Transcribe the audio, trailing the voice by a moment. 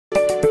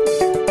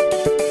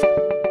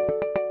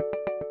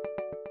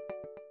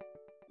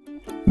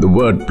The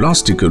word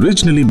plastic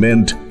originally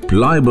meant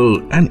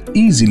pliable and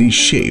easily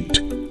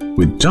shaped.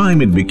 With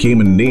time, it became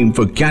a name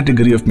for a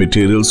category of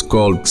materials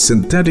called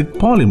synthetic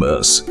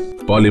polymers.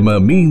 Polymer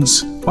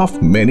means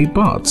of many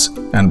parts,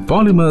 and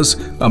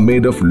polymers are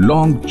made of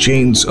long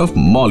chains of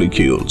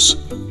molecules.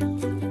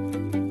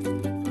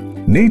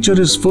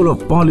 Nature is full of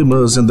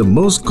polymers, and the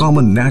most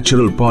common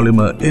natural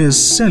polymer is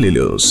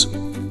cellulose,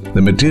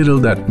 the material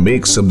that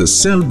makes up the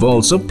cell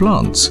walls of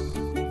plants.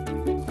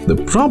 The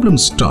problem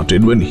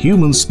started when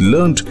humans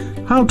learned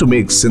how to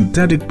make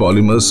synthetic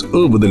polymers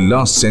over the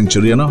last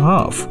century and a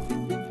half.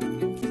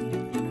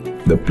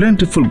 The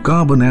plentiful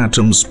carbon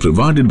atoms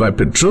provided by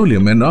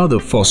petroleum and other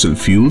fossil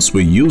fuels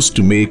were used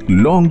to make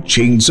long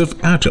chains of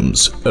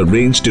atoms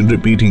arranged in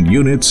repeating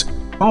units,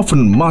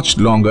 often much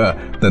longer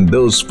than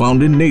those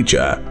found in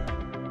nature.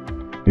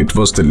 It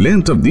was the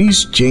length of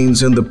these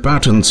chains and the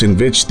patterns in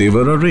which they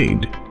were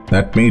arrayed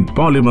that made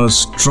polymers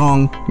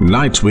strong,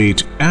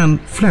 lightweight,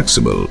 and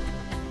flexible.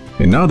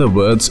 In other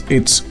words,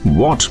 it's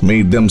what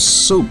made them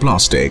so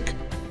plastic.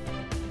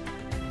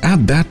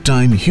 At that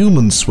time,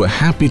 humans were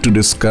happy to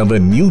discover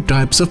new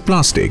types of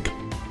plastic.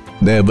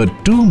 There were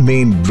two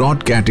main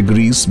broad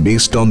categories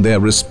based on their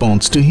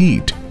response to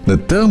heat. The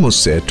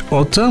thermoset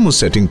or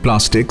thermosetting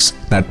plastics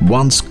that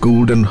once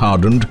cooled and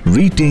hardened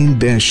retained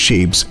their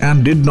shapes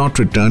and did not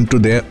return to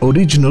their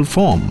original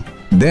form.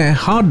 Their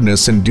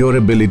hardness and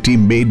durability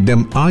made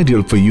them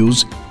ideal for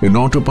use in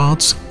auto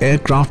parts,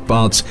 aircraft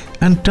parts,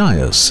 and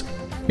tires.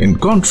 In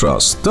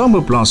contrast,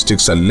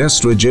 thermoplastics are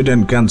less rigid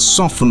and can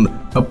soften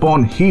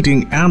upon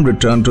heating and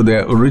return to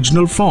their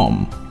original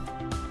form.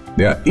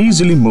 They are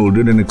easily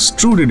molded and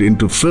extruded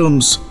into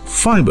films,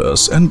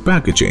 fibers, and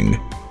packaging.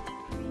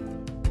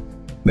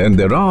 Then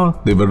there are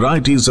the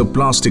varieties of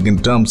plastic in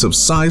terms of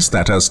size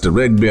that has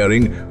direct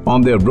bearing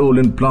on their role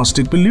in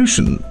plastic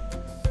pollution.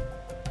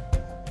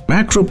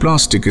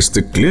 Microplastic is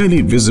the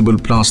clearly visible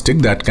plastic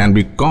that can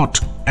be caught,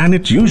 and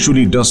it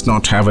usually does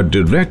not have a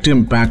direct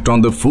impact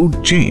on the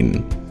food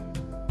chain.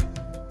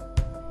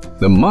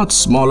 The much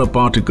smaller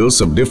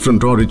particles of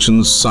different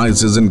origins,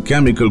 sizes, and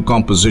chemical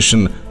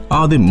composition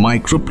are the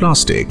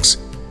microplastics.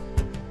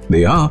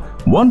 They are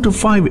 1 to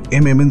 5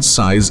 mm in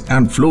size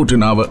and float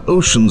in our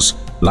oceans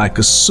like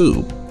a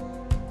soup.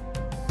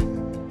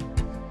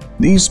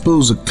 These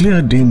pose a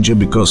clear danger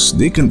because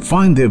they can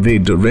find their way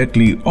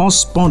directly or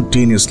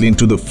spontaneously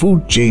into the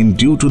food chain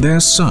due to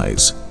their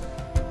size.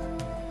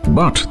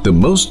 But the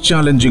most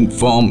challenging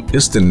form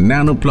is the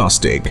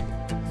nanoplastic,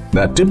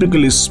 that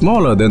typically is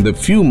smaller than the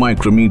few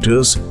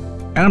micrometers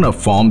and are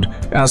formed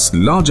as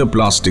larger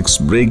plastics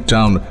break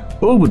down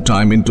over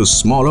time into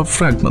smaller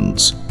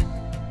fragments.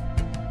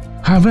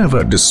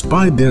 However,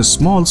 despite their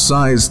small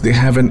size, they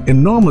have an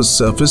enormous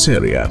surface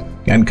area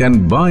and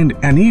can bind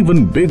an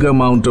even bigger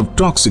amount of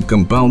toxic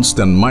compounds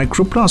than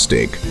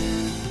microplastic.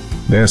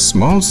 Their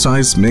small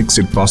size makes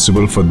it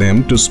possible for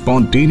them to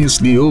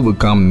spontaneously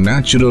overcome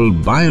natural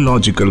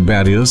biological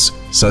barriers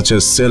such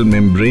as cell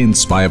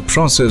membranes by a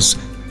process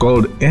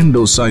called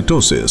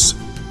endocytosis.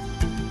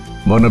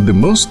 One of the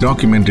most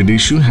documented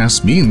issues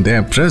has been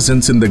their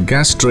presence in the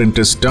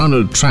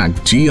gastrointestinal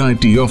tract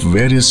 (GIT) of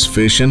various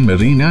fish and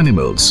marine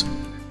animals.